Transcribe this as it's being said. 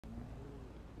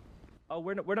Oh,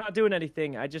 we're not doing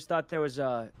anything. I just thought there was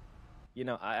you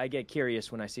know, I get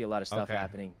curious when I see a lot of stuff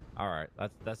happening. All right,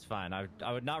 that's fine. I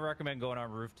would not recommend going on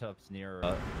rooftops near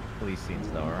police scenes,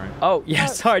 though. All right. Oh yeah,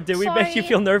 sorry. Did we make you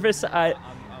feel nervous?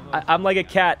 I'm like a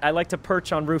cat. I like to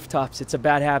perch on rooftops. It's a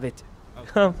bad habit.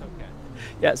 Okay, okay.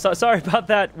 Yeah. So sorry about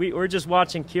that. We're just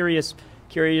watching. Curious.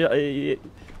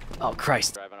 Oh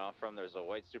Christ. Driving off from, there's a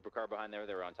white supercar behind there.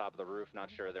 They're on top of the roof. Not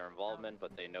sure their involvement,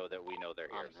 but they know that we know they're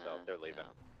here, so they're leaving.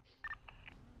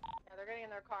 Yeah, they're getting in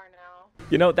their car now.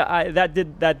 You know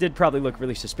that did probably look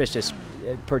really suspicious,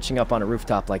 perching up on a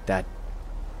rooftop like that.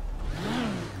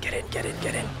 Get in.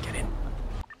 Hey,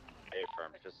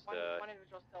 firm, just one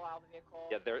individual's still out of the vehicle.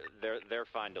 yeah, they're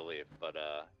fine to leave, but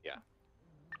yeah.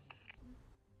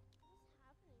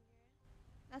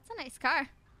 That's a nice car.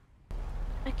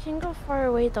 I can go far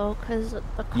away though, cause the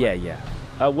car. Yeah.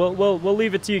 We'll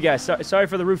leave it to you guys. Sorry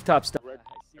for the rooftop stuff.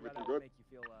 Everything good?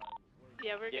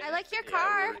 Yeah, we're good. I like your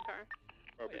car.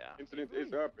 Okay. Yeah. Incident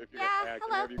is up. If you Yeah,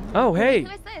 hello. Oh hey, Who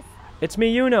is this? it's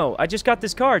me, Yuno. I just got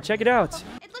this car. Check it out.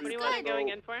 It looks What do you good. want going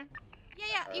in for? Yeah,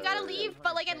 you gotta leave,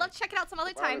 but like I'd love to check it out some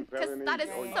other time, because that is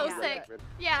so sick.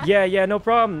 Yeah. Yeah, no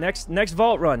problem. Next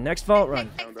vault run. Next vault run.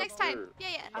 Next time. Yeah.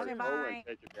 Okay, bye.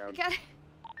 Okay.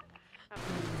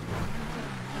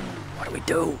 What do we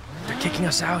do? They're kicking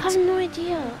us out. I have no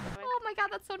idea. Oh my god,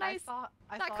 that's so nice. I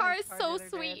That saw car his is so the other day.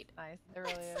 sweet. It's nice. It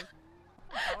really is.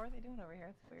 How are they doing over here?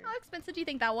 It's weird. How expensive do you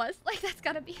think that was? Like, that's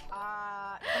gotta be.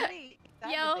 Somebody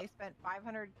said Yo. that they spent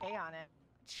 500K on it.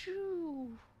 True.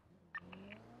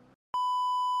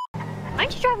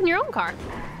 Aren't you driving your own car?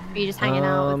 Or are you just hanging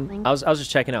out with Link? I was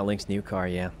just checking out Link's new car.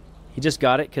 Yeah, he just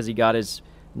got it because he got his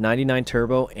 '99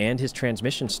 turbo and his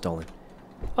transmission stolen.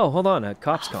 Oh, hold on, a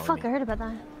cop's calling Fuck, I me. heard about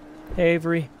that. Hey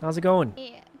Avery, how's it going?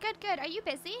 Yeah. Good. Are you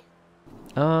busy?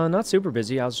 Not super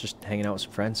busy. I was just hanging out with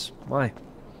some friends. Why?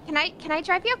 Can I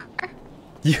drive your car?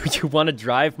 You want to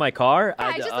drive my car? Yeah,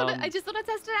 I just wanna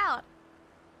test it out.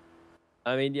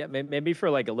 I mean, yeah, maybe for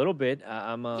like a little bit.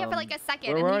 I'm Yeah, for like a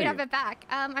second, where and then are you can you? have it back.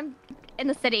 I'm in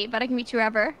the city, but I can meet you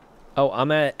wherever. Oh,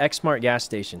 I'm at Xmart gas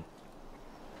station.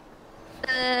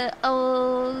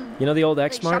 Oh. You know the old The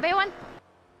Xmart? Strawberry one?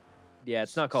 Yeah,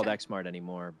 it's not called Xmart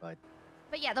anymore, but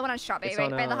But yeah, the one on Strawberry, it's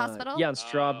right on, by the hospital. Yeah, on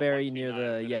Strawberry near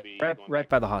the right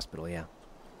by the hospital. Yeah.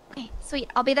 Okay, sweet.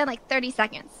 I'll be there in like 30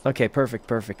 seconds. Okay, perfect.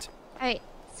 All right,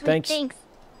 sweet. Thanks.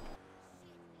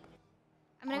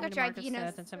 I'm gonna go drive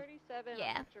Yuno's.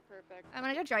 Yeah. I'm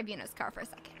gonna go drive Yuno's car for a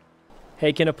second.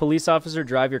 Hey, can a police officer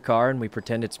drive your car and we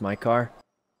pretend it's my car?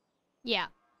 Yeah.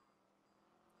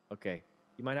 Okay.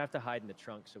 You might have to hide in the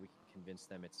trunk so we can convince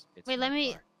them it's Wait, my let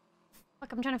me. car.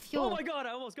 Fuck, I'm trying to fuel. Oh my god,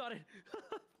 I almost got it.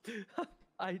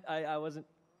 I wasn't.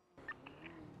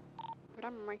 But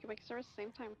I'm Mikey Mike service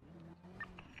same time.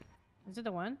 Is it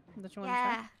the one that you want to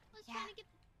try? Yeah.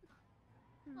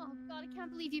 Oh god, I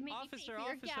can't believe you made me pay for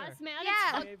your gas, man.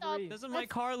 Yeah. It's fucked up. Doesn't my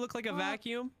car look like a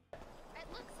vacuum?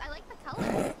 I like the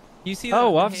color. You see?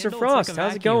 Oh, the Officer handle? It's Frost, like a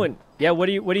how's it vacuum. going? Yeah, what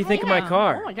do you think of my yeah.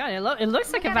 car? Oh my god, it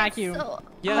looks like a God, it's vacuum. so-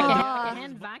 Yeah, Like a like a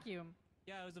hand vacuum.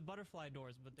 Yeah, it was a butterfly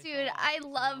doors, but they Dude,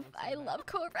 call it I love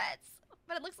Corvettes.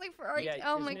 But it looks like Ferrari. Yeah,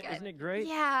 oh my isn't it- god. isn't it great?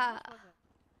 Yeah.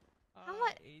 How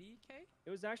much? 80K? It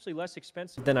was actually less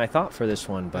expensive than I thought for this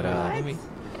one, but Let me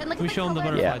And look we at the show 'em the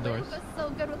color. butterfly It doors. goes so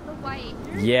good with the white.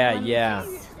 yeah.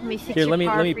 Let me fix Here, your let me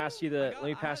car. pass you the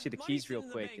my keys real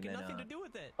money's quick, in the and bank then nothing to do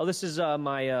with it. oh, this is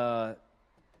my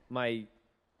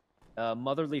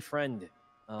motherly friend.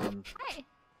 Hey.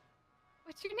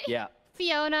 What's your name? Yeah.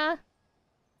 Fiona.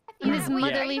 Fiona, His were you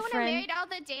motherly the one who friend. married all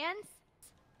the Dans?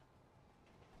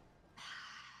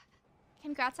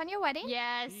 Congrats on your wedding.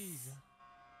 Yes. Jeez.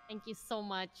 Thank you so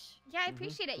much. Yeah, I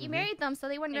appreciate it. You married them so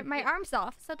they wouldn't rip my Thank you. arms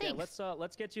off. So Yeah, thanks.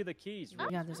 let's get you the keys. Yeah,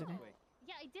 real there's a quick.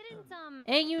 Yeah, I didn't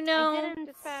Hey, you I know. didn't.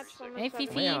 Hey,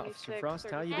 Fifi. Hey, Officer Frost,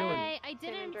 how you doing? Hey, I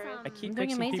didn't. I keep I'm doing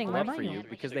fixing amazing. people Where up about for you? you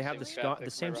because they have the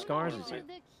same scars as you.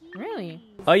 Really?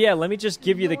 Oh yeah, let me just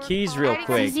give you the keys real It's It's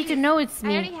quick. easy to know it's I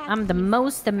me. already had I'm the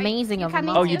most amazing of them coming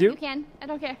all. Oh, you too? do? You can. I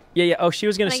don't care. Yeah. Oh, she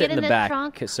was gonna Can I sit get in the in the back.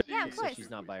 trunk? 'Cause so, Yeah, of so course. she's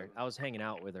not by her. I was hanging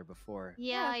out with her before.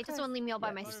 Yeah, Yeah, of I just course. want to leave me all by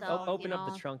Yeah. myself. Open you up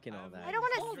the know? trunk and all that. I don't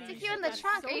want to stick you in the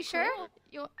trunk. Are you sure?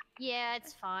 You. Yeah,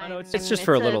 it's fine. I know it's just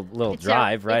for a little it's a-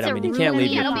 drive, right? it's I a mean, you can't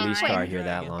leave roomy- your It'll be police quick. car here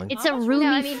that long. It's a No, roomy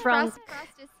I mean front.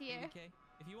 Frost is here.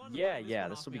 Yeah.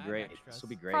 This will be great. This will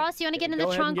be great. Frost, you want to get in Go the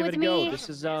ahead and trunk give with it a go. me? This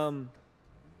is Oh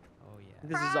yeah.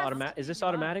 This is Frost. automatic. Is this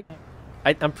automatic?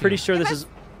 I'm pretty sure this is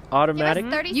automatic.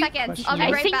 Give us 30 You- seconds. I'll be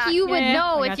I right think back. you would Yeah,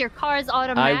 know I if got your car's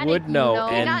automatic. I would know, you know?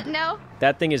 Do you and not know?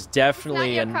 that thing is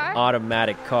definitely your an car?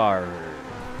 automatic car.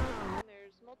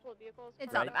 There's multiple vehicles.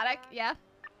 It's Right. automatic. Yeah.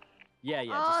 Yeah. Oh,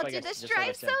 Just like dude, I, this just like I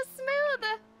drives said. so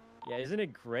smooth. Yeah, isn't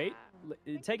it great?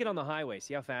 Take it on the highway.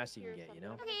 See how fast you can get, you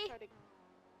know? Okay.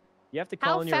 You have to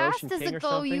call How in your fast Ocean does King it or go,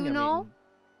 something. Yuno?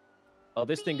 Oh,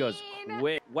 this thing goes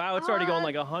quick. Wow, it's already going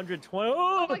like 120.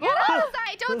 Oh my god, don't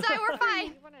die, don't die, we're fine.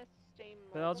 You wanna stay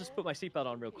Then I'll just put my seatbelt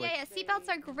on real quick. Yeah, seatbelts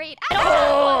are great. I'm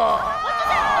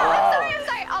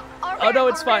sorry. Oh no,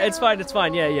 it's fine. It's fine. It's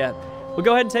fine. Yeah. We'll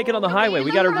go ahead and take it on the highway.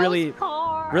 We gotta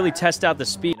really test out the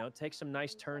speed. You know, take some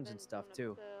nice turns and stuff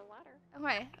too.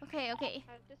 Okay.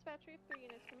 Dispatch, we have 3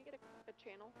 units. Can we get a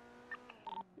channel?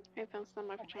 I found some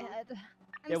of my channel.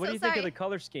 Yeah, what do you think of the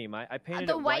color scheme? I painted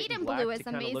the it white and and black blue is to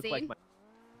kind of look like amazing.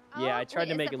 my... Yeah, I tried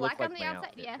to is make the it look black like on my the outside?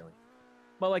 outfit. Yeah. Really.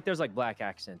 Well, like there's like black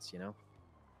accents, you know.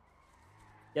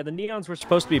 Yeah, the neons were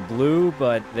supposed to be blue,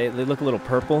 but they look a little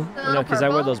purple, you know, because I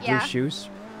wear purple? those blue Yeah. shoes.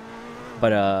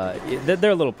 But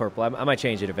they're a little purple. I might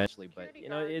change it eventually, but you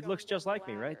know, it looks just like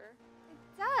me, right?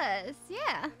 It does, yeah.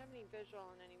 I don't have any visual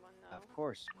on anyone though. Of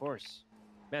course.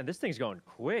 Man, this thing's going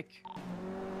quick.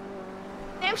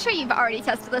 I'm sure you've already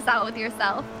tested this out with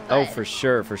yourself. Oh, but- for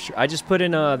sure. I just put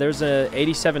in there's a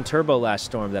 87 turbo last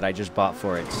storm that I just bought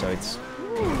for it, so it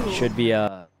should be Did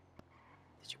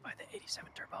you buy the 87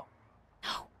 turbo?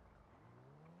 No.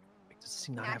 Does this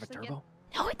thing not have a Actually turbo?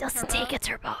 No, it doesn't take a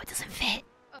turbo. It doesn't fit.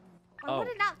 Why would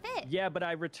it not fit? Yeah, but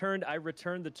I returned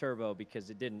the turbo because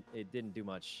it didn't do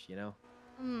much, you know.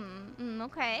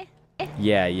 Okay.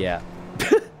 Yeah.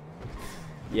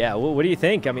 Yeah, well, what do you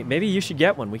think? I mean, maybe you should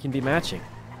get one. We can be matching.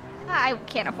 I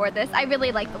can't afford this. I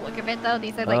really like the look of it, though.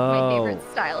 These are like my favorite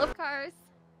style of cars.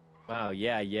 Wow,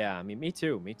 yeah. I mean, me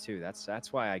too.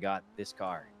 That's why I got this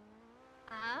car.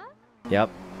 Huh? Yep.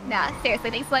 Nah, seriously,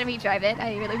 thanks for letting me drive it.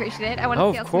 I really appreciate it. I want to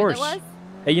Oh, see how of smooth it course. was.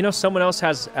 Hey, you know someone else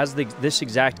has this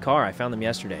exact car. I found them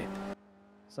yesterday.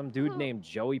 Some dude named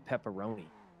Joey Pepperoni.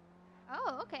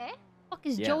 Oh, okay. Fuck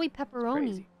is Yeah, Joey it's Pepperoni?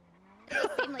 crazy.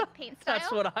 Same like paint style.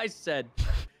 That's what I said.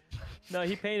 No,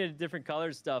 he painted different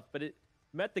color stuff, but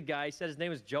met the guy. He said his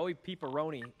name was Joey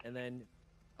Pepperoni, and then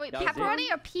Wait, that was it.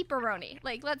 pepperoni or peeperoni?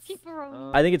 Like, let's.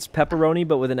 Pepperoni. I think it's pepperoni,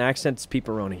 but with an accent, it's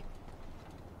pepperoni.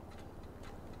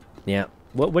 Yeah.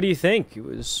 What do you think? It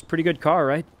was a pretty good car,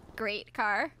 right? Great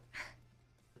car.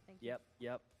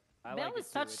 Yep. I Belle like is it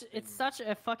too. such it's such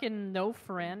a fucking no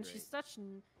friend. great. She's such.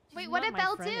 Wait, what did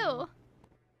Belle do?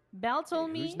 Belle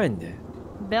told me. Friend.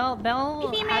 Belle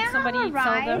had somebody tell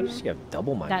I them just got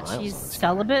double my that miles she's on this car.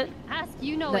 celibate. Ask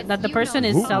Yuno. That the person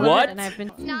is Who- celibate, what? and I've been.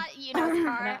 It's not Yuno's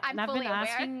car. I'm I've fully been aware.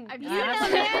 asking. I'm I just asked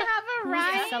kidding. her, have a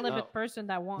who's the celibate person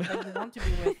that you want to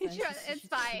be with? and It's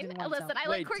fine. didn't want Listen, to. I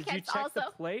Wait, like did you croquettes check also.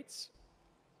 the plates?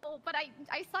 Oh, but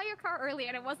I saw your car earlier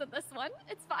and it wasn't this one.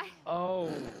 It's fine. Oh,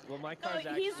 well, my car's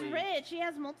actually. He's rich. He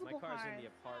has My multiple car's cars. in the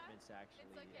apartments actually.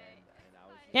 It's okay. And I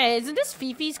was. Yeah, isn't this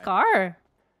Fifi's car?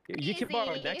 You can borrow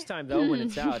it Easy. next time though when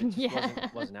it's out. It just Yeah.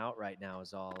 wasn't out right now.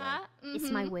 Is all. Huh? It's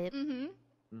my whip. Mm-hmm.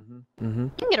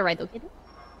 You can get a ride though, kid.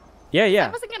 Yeah.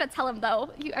 I wasn't gonna tell him though.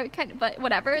 I kind of, but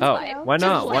whatever. It's Oh, fine. why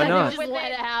not? Why not? Just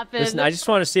let it happen. Listen, I just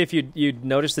want to see if you'd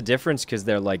notice the difference because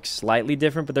they're like slightly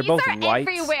different, but they're These both are white.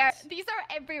 everywhere. These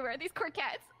are everywhere. These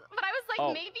croquettes. But I was like,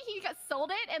 Oh. maybe he got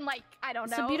sold it and like I don't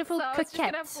know. It's a beautiful so I was just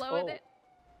gonna croquette. flow with it.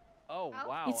 Oh Oh.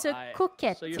 wow! It's a I-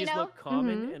 croquette. So yours You know? look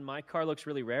common, Mhm. and my car looks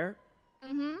really rare.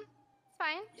 Mm-hmm. It's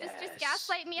fine. Just Yes,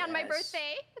 gaslight me on my yes.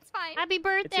 birthday. It's fine. Happy It's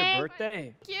birthday. your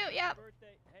birthday. Cute. Yep. Birthday.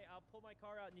 Hey, I'll pull my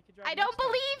car out and you can drive. I it don't next time.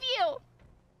 believe you.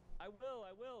 I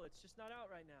will. It's just not out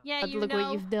right now. Yeah, But you look know.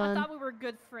 what you've done. I thought we were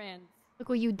good friends. Look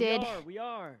what you did. We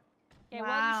are. Okay, well, you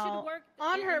Wow. should work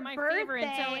On in her my favor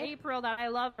and tell birthday. April that I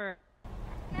love her.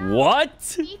 What?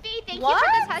 Fifi, thank you for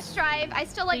the test drive. I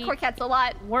still like Please. croquettes a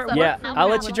lot. Work- so- Yeah, No, I'll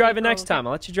no, let you no, drive it April, next okay? time.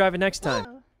 I'll let you drive it next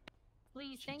time.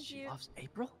 Please, thank She you. loves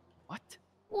April? What?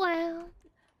 Well,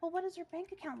 Well, what does your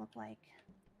bank account look like?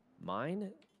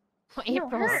 Mine? April.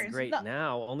 hers. Not great The-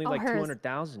 now. Only Oh, like hers.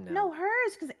 200,000 now. No,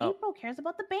 hers, because Oh. April cares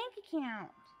about the bank account.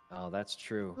 Oh, that's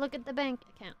true. Look at the bank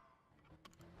account.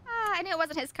 I knew it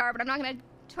wasn't his car, but I'm not gonna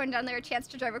turn down their chance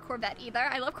to drive a Corvette either.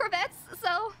 I love Corvettes,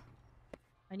 so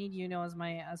I need Yuno as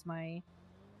my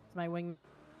wing.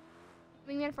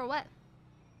 wingman for what?